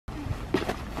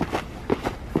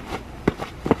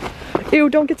Ew,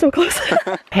 don't get so close.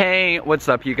 Hey, what's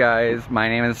up you guys? My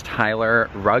name is Tyler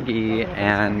Rugge,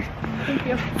 and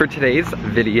for today's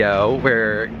video,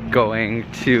 we're going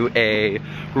to a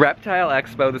reptile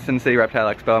expo, the Cin City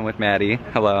Reptile Expo. I'm with Maddie.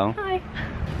 Hello. Hi.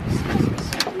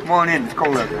 Come on in, it's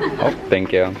cold out there. Oh,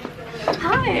 thank you.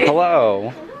 Hi.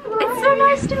 Hello. It's so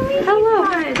nice to meet you.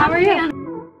 Hello. How are you?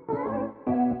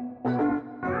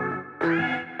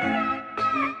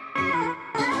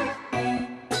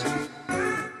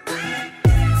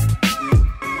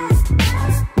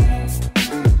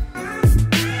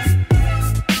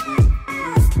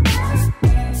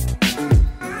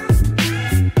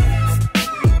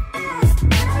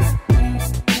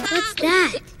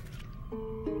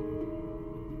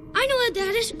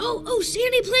 Oh,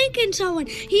 Sandy Plankton saw one.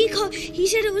 He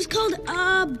said it was called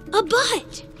a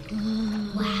butt.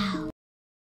 Wow.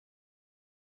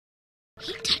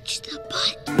 He touched the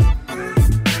butt.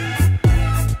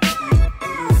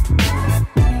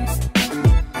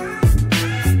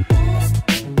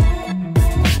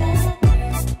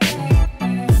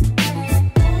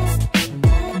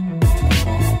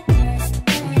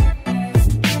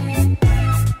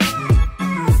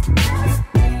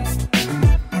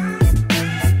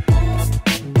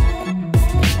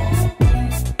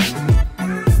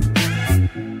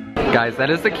 Guys, that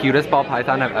is the cutest ball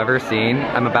python I've ever seen.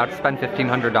 I'm about to spend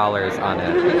 $1,500 on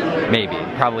it. Maybe,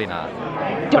 probably not.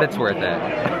 But it's worth it.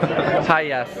 Hi,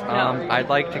 yes. I'd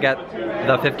like to get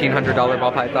the $1,500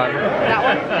 ball python. That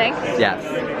one? Thanks.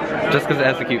 Yes. Just because it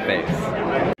has a cute face.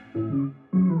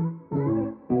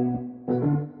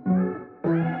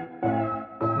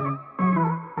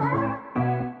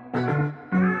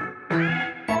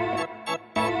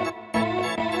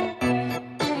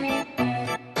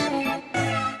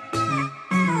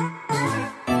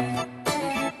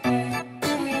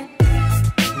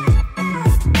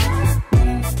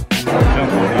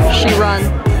 She run.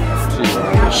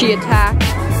 She attack.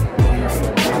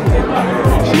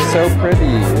 She's so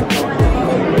pretty.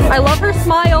 I love her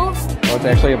smile. Oh, it's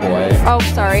actually a boy. Oh,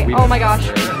 sorry. Oh my gosh.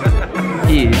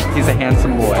 He's a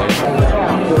handsome boy.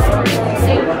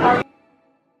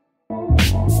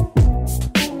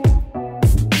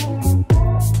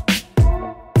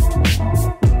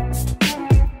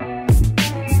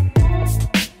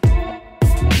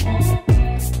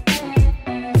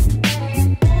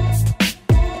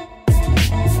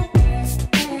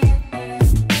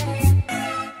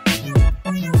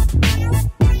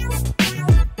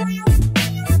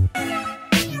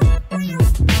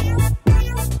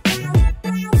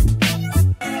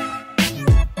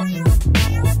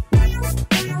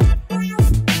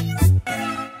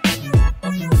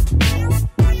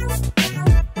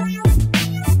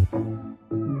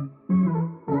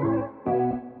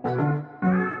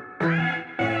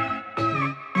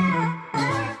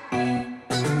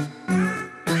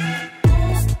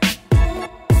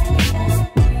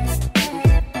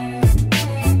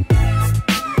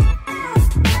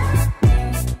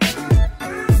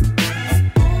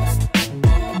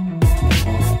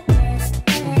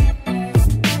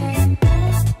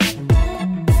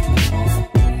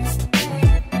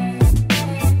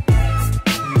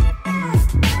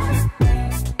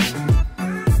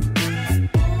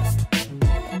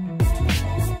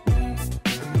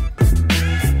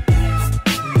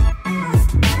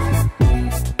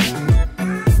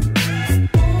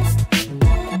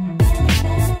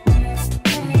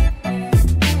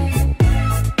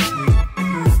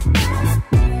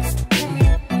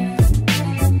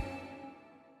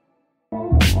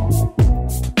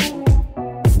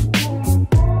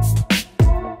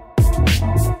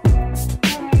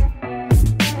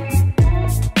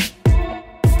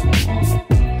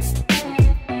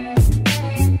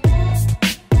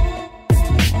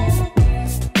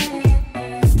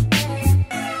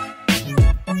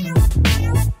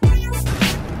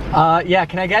 Yeah,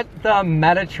 can I get the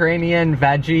Mediterranean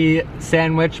veggie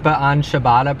sandwich but on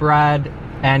ciabatta bread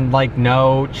and like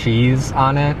no cheese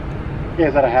on it? Yeah,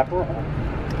 is that a half or a whole?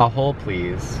 A whole,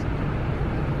 please.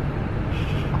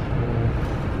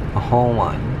 A whole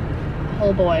one. A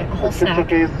whole boy. A whole snack. Chips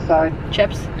okay as the side?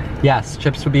 Chips? Yes,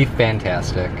 chips would be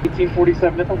fantastic.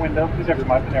 1847 at the window. Please have your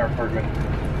my Panera card ready.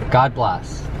 God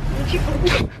bless.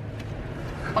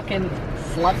 Fucking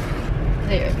slut.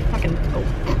 Hey, fucking.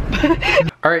 Oh.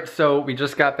 Alright, so we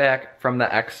just got back from the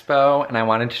expo and I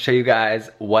wanted to show you guys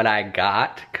what I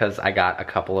got, because I got a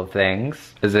couple of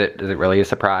things. Is it really a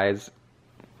surprise?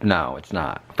 No, it's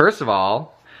not. First of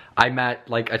all, I met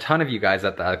like a ton of you guys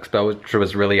at the expo, which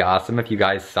was really awesome. If you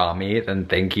guys saw me, then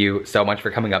thank you so much for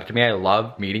coming up to me. I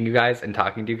love meeting you guys and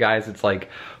talking to you guys. It's like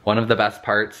one of the best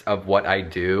parts of what I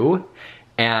do.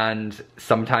 And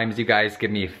sometimes you guys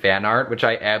give me fan art, which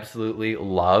I absolutely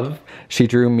love. She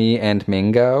drew me and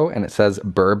Mingo, and it says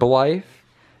Burb Life.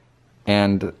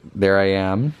 And there I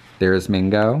am. There's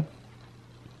Mingo.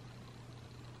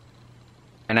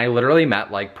 And I literally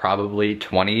met like probably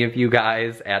 20 of you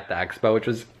guys at the expo, which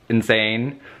was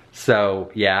insane.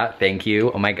 So yeah, thank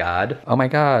you. Oh my god. Oh my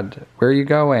god, where are you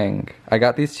going? I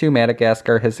got these 2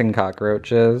 Madagascar hissing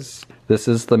cockroaches. This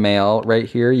is the male right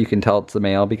here. You can tell it's the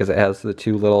male because it has the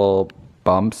 2 little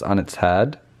bumps on its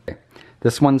head.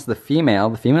 This one's the female.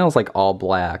 The female is like all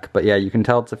black, but yeah, you can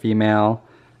tell it's a female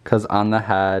because on the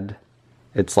head,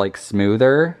 it's like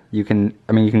smoother. You can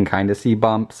kind of see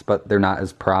bumps, but they're not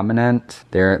as prominent.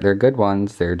 They're good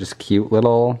ones. They're just cute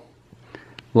little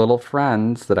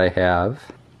friends that I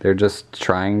have. They're just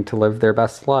trying to live their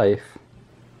best life.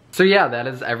 So yeah, that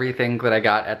is everything that I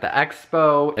got at the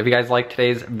expo. If you guys liked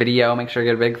today's video, make sure you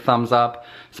get a big thumbs up.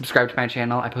 Subscribe to my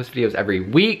channel. I post videos every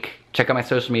week. Check out my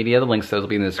social media. The links to those will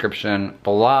be in the description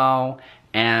below.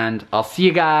 And I'll see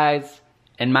you guys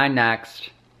in my next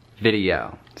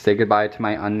video. Say goodbye to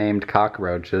my unnamed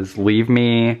cockroaches. Leave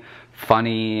me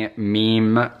funny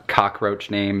meme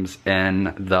cockroach names in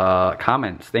the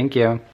comments. Thank you.